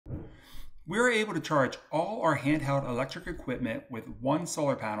We're able to charge all our handheld electric equipment with one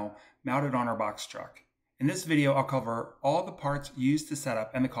solar panel mounted on our box truck. In this video, I'll cover all the parts used to set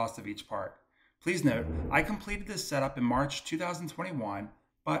up and the cost of each part. Please note, I completed this setup in March 2021,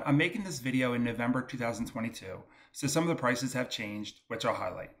 but I'm making this video in November 2022, so some of the prices have changed, which I'll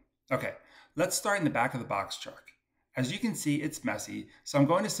highlight. Okay, let's start in the back of the box truck. As you can see, it's messy, so I'm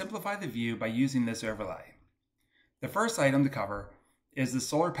going to simplify the view by using this overlay. The first item to cover is the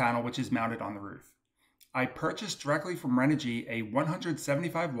solar panel, which is mounted on the roof. I purchased directly from Renogy a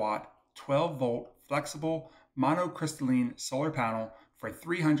 175 watt, 12 volt, flexible, monocrystalline solar panel for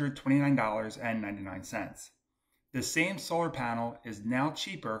 $329.99. The same solar panel is now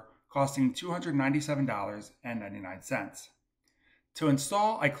cheaper, costing $297.99. To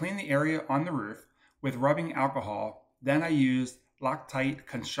install, I cleaned the area on the roof with rubbing alcohol. Then I used Loctite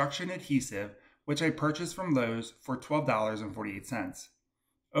construction adhesive, which I purchased from Lowe's for $12.48.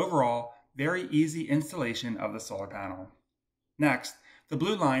 Overall, very easy installation of the solar panel. Next, the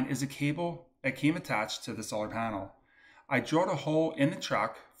blue line is a cable that came attached to the solar panel. I drilled a hole in the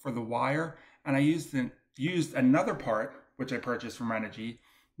truck for the wire, and I used another part, which I purchased from Renogy,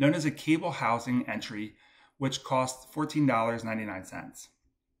 known as a cable housing entry, which cost $14.99.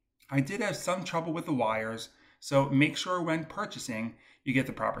 I did have some trouble with the wires, so make sure when purchasing, you get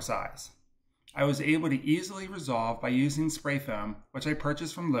the proper size. I was able to easily resolve by using spray foam, which I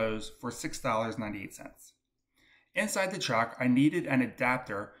purchased from Lowe's for $6.98. Inside the truck, I needed an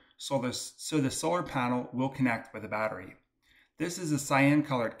adapter so the solar panel will connect with a battery. This is a cyan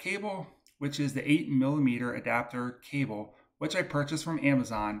colored cable, which is the 8mm adapter cable, which I purchased from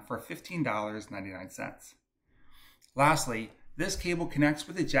Amazon for $15.99. Lastly, this cable connects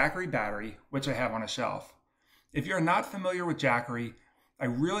with the Jackery battery, which I have on a shelf. If you're not familiar with Jackery, I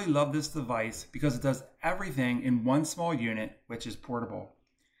really love this device because it does everything in one small unit, which is portable.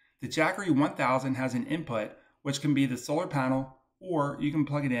 The Jackery 1000 has an input, which can be the solar panel, or you can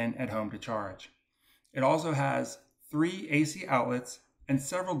plug it in at home to charge. It also has 3 AC outlets and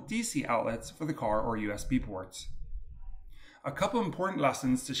several DC outlets for the car or USB ports. A couple important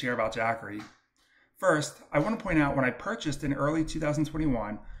lessons to share about Jackery. First, I want to point out when I purchased in early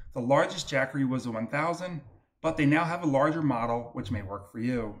 2021, the largest Jackery was the 1000, but they now have a larger model which may work for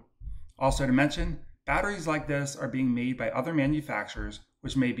you. Also to mention, batteries like this are being made by other manufacturers,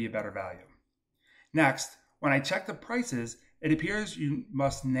 which may be a better value. Next, when I checked the prices, it appears you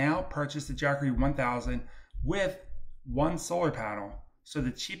must now purchase the Jackery 1000 with one solar panel. So the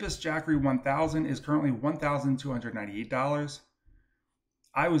cheapest Jackery 1000 is currently $1,298.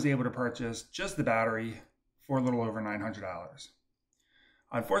 I was able to purchase just the battery for a little over $900.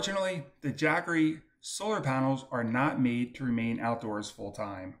 Unfortunately, the Jackery solar panels are not made to remain outdoors full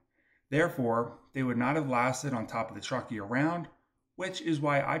time. Therefore, they would not have lasted on top of the truck year round, which is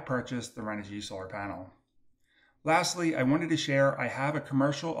why I purchased the Renogy solar panel. Lastly, I wanted to share I have a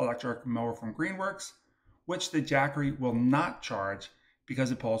commercial electric mower from Greenworks, which the Jackery will not charge because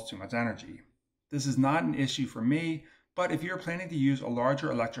it pulls too much energy. This is not an issue for me, but if you're planning to use a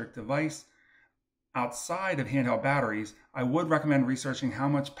larger electric device outside of handheld batteries, I would recommend researching how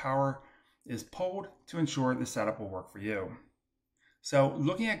much power is pulled to ensure the setup will work for you. So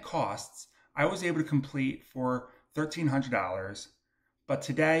looking at costs, I was able to complete for $1,300, but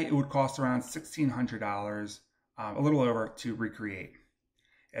today it would cost around $1,600, a little over, to recreate.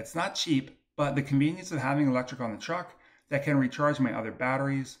 It's not cheap, but the convenience of having electric on the truck that can recharge my other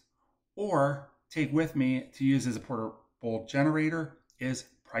batteries or take with me to use as a portable generator is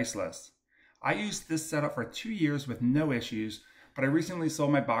priceless. I used this setup for 2 years with no issues, but I recently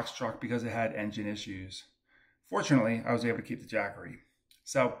sold my box truck because it had engine issues. Fortunately, I was able to keep the Jackery.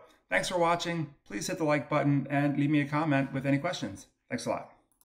 So thanks for watching. Please hit the like button and leave me a comment with any questions. Thanks a lot.